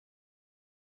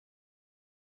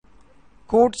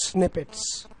Code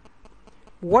snippets.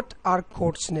 What are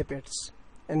code snippets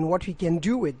and what we can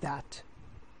do with that?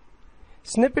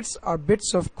 Snippets are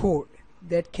bits of code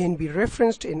that can be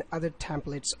referenced in other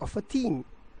templates of a theme.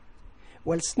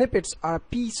 While snippets are a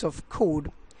piece of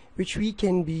code which we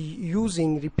can be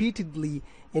using repeatedly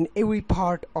in every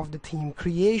part of the theme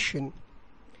creation.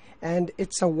 And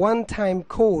it's a one-time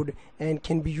code and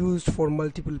can be used for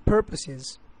multiple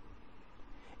purposes.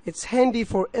 It's handy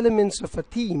for elements of a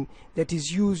theme that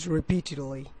is used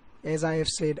repeatedly, as I have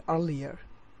said earlier.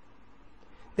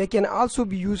 They can also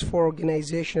be used for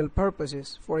organizational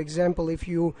purposes. For example, if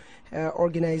your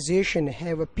organization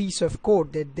have a piece of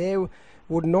code that they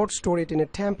would not store it in a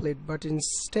template, but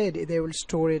instead they will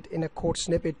store it in a code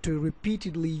snippet to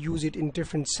repeatedly use it in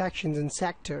different sections and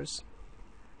sectors.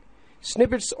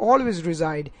 Snippets always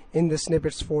reside in the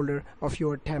snippets folder of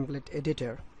your template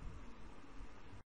editor.